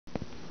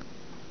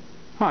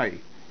Hi,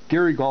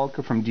 Gary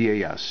Galka from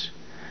DAS.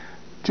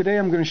 Today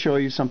I'm going to show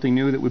you something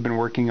new that we've been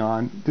working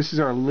on. This is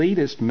our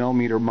latest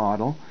Mel-meter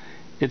model.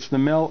 It's the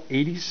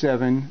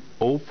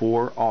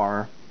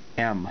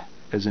Mel-8704R-M,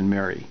 as in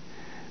Mary.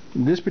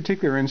 This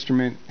particular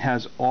instrument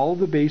has all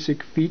the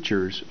basic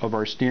features of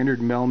our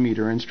standard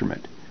Mel-meter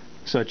instrument,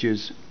 such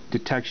as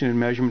detection and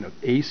measurement of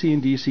AC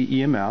and DC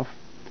EMF,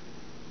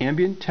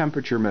 ambient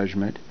temperature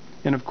measurement,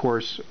 and of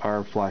course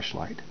our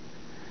flashlight.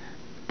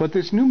 But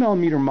this new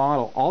Mel-meter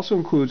model also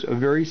includes a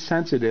very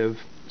sensitive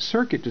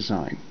circuit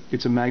design.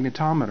 It's a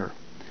magnetometer.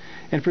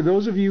 And for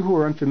those of you who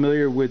are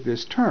unfamiliar with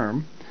this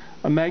term,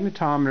 a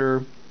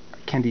magnetometer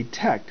can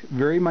detect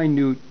very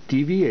minute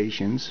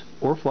deviations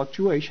or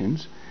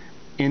fluctuations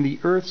in the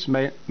Earth's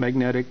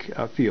magnetic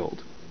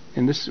field.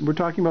 And we're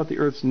talking about the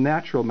Earth's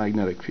natural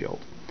magnetic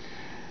field.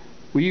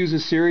 We use a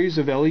series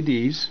of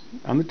LEDs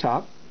on the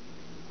top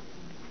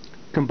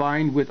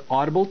combined with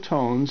audible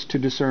tones to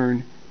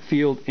discern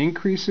field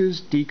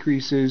increases,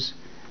 decreases,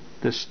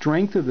 the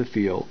strength of the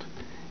field,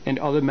 and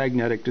other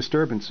magnetic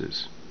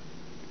disturbances.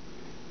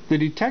 The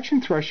detection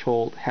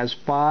threshold has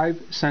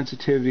 5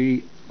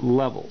 sensitivity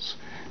levels,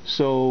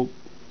 so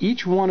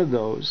each one of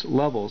those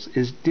levels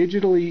is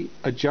digitally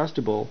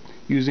adjustable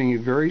using a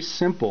very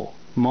simple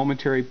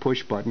momentary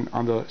push button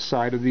on the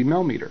side of the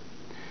Mel-meter.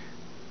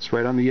 It's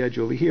right on the edge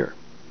over here.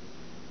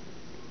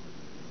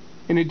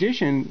 In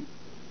addition,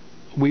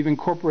 we've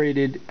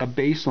incorporated a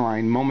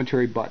baseline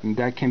momentary button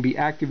that can be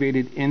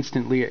activated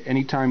instantly at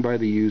any time by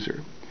the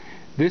user.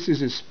 This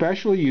is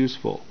especially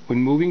useful when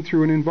moving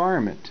through an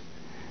environment.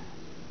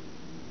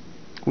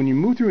 When you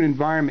move through an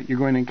environment, you're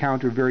going to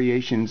encounter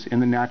variations in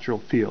the natural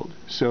field.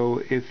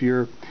 So if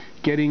you're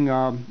getting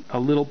a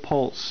little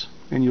pulse,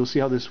 and you'll see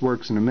how this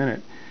works in a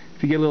minute,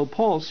 if you get a little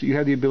pulse, you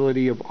have the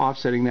ability of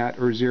offsetting that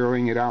or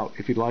zeroing it out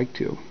if you'd like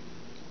to.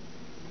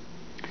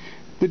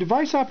 The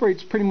device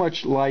operates pretty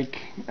much like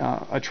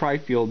a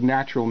tri-field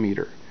natural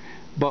meter,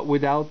 but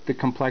without the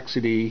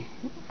complexity,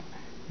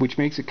 which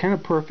makes it kind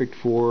of perfect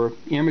for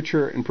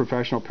amateur and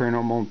professional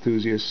paranormal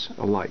enthusiasts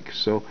alike.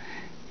 So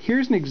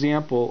here's an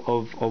example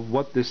of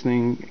what this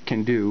thing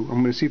can do.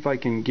 I'm going to see if I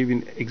can give you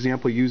an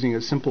example using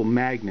a simple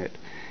magnet.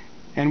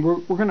 And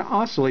we're going to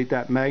oscillate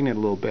that magnet a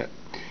little bit.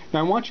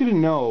 Now I want you to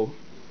know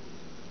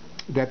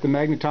that the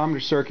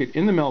magnetometer circuit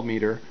in the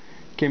Mel-meter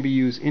can be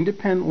used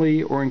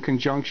independently or in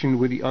conjunction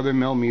with the other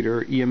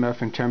Mel-meter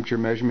EMF and temperature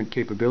measurement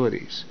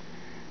capabilities.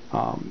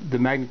 The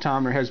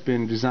magnetometer has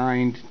been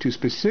designed to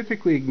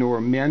specifically ignore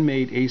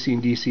man-made AC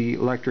and DC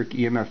electric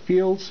EMF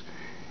fields.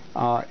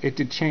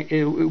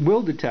 It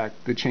will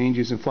detect the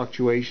changes and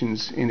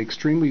fluctuations in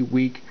extremely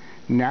weak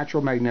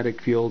natural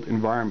magnetic field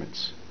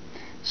environments.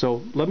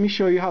 So let me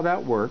show you how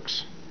that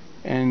works,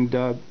 and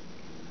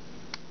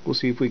we'll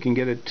see if we can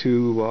get it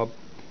to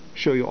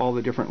show you all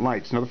the different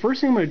lights. Now the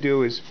first thing I'm going to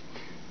do is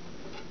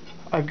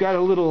I've got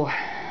a little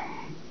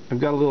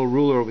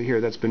ruler over here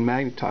that's been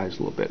magnetized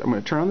a little bit. I'm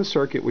going to turn on the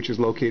circuit, which is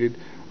located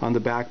on the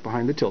back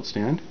behind the tilt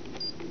stand.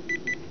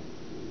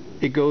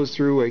 It goes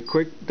through a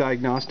quick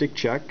diagnostic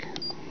check,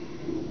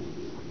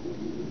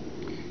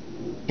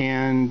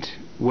 and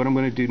what I'm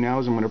going to do now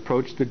is I'm going to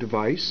approach the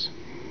device.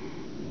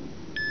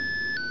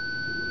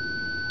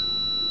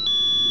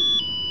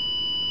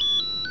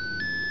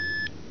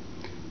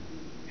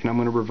 And I'm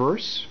going to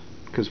reverse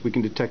because we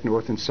can detect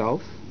north and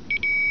south.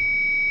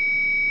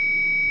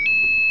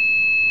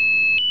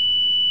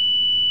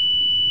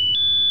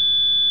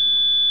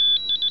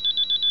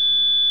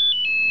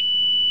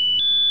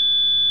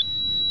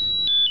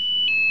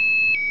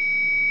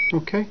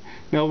 Okay,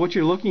 now what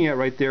you're looking at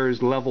right there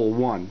is level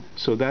 1,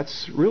 so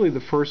that's really the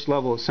first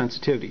level of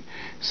sensitivity.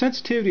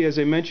 Sensitivity, as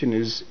I mentioned,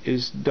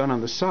 is done on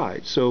the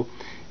side. So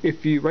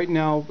if you right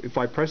now, if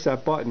I press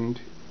that button,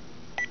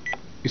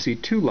 you see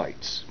 2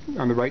 lights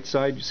on the right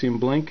side. You see them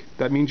blink.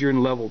 That means you're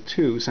in level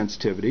 2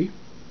 sensitivity.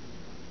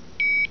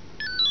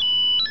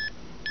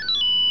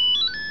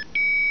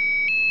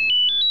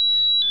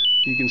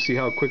 You can see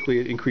how quickly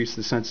it increased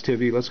the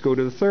sensitivity. Let's go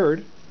to the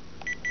third.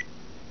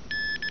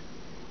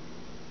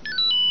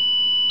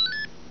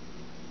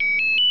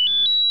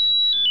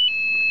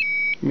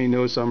 You may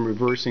notice I'm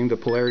reversing the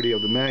polarity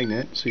of the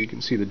magnet so you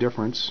can see the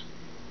difference.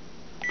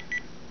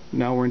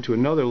 Now we're into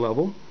another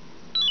level.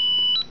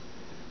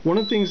 One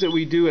of the things that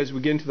we do as we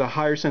get into the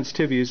higher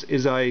sensitivities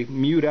is I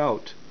mute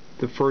out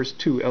the first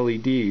 2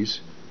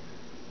 LEDs.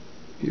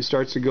 It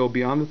starts to go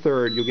beyond the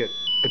third, you'll get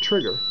a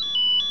trigger.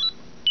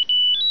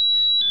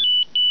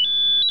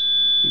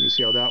 You can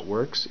see how that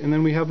works. And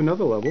then we have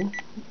another level.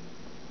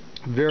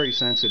 Very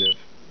sensitive.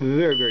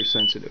 Very, very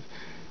sensitive.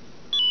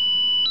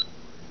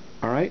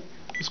 Alright.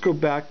 Let's go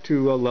back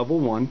to level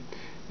 1.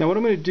 Now what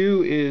I'm going to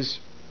do is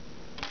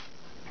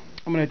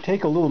I'm going to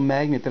take a little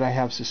magnet that I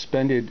have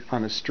suspended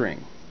on a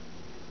string,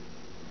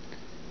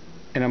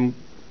 and I'm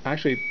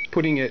actually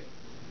I'm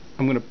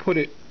going to put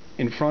it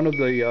in front of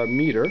the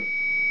meter,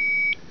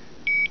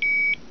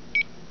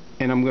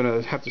 and I'm going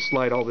to have to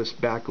slide all this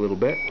back a little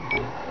bit.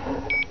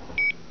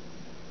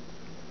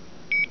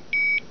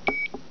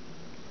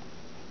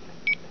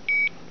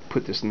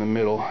 Put this in the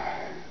middle.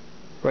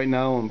 Right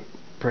now I'm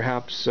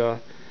perhaps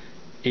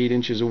 8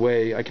 inches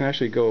away. I can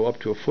actually go up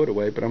to a foot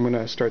away, but I'm going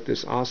to start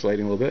this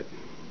oscillating a little bit.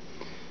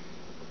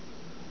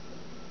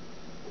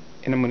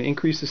 And I'm going to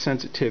increase the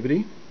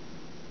sensitivity.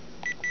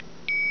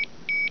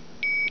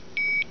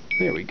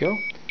 There we go.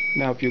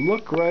 Now if you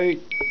look right,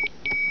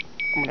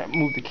 I'm going to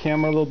move the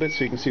camera a little bit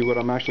so you can see what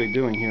I'm actually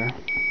doing here.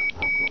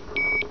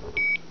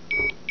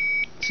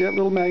 See that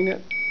little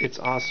magnet? It's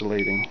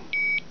oscillating.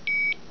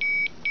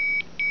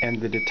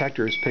 And the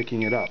detector is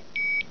picking it up.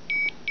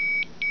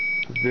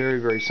 Very,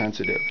 very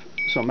sensitive.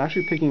 So I'm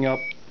actually picking up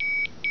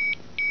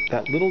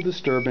that little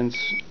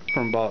disturbance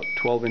from about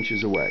 12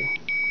 inches away.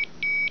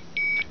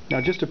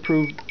 Now just to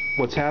prove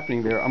what's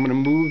happening there, I'm going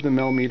to move the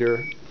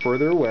Mel-meter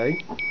further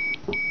away.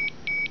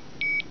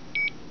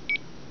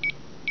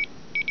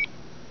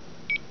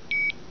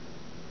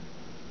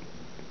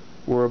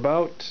 We're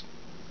about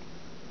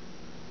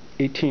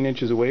 18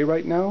 inches away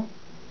right now,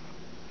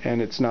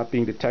 and it's not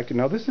being detected.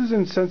 Now this is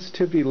in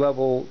sensitivity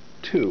level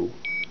 2.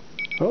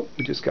 Oh,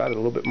 we just got it a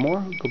little bit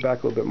more. Go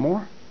back a little bit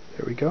more.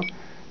 There we go.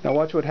 Now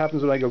watch what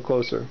happens when I go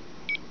closer.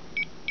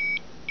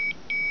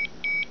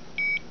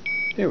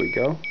 There we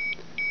go.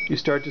 You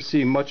start to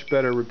see much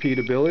better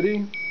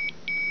repeatability.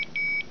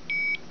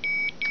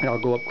 And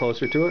I'll go up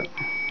closer to it.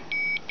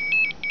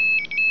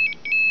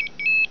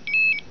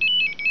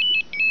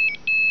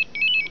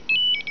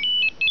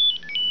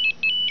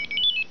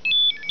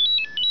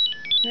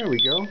 There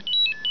we go.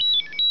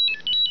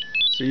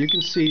 So you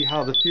can see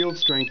how the field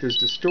strength is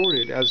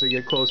distorted as they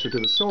get closer to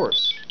the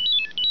source.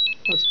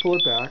 Let's pull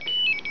it back.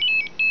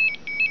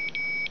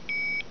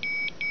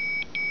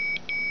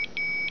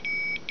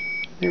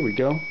 There we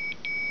go.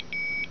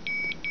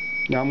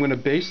 Now I'm going to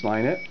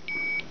baseline it.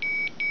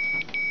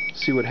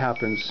 See what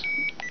happens.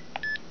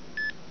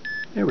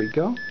 There we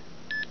go.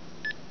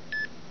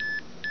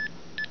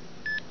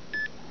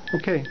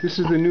 Okay, this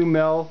is the new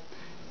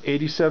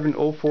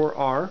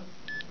Mel-8704R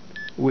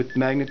with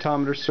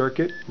magnetometer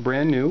circuit,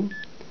 brand new,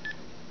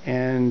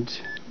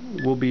 and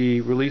we'll be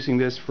releasing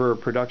this for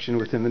production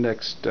within the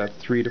next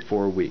 3 to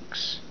 4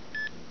 weeks.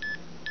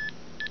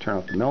 Turn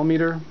off the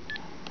Mel-meter.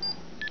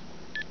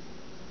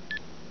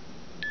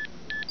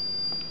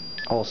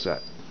 All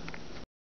set.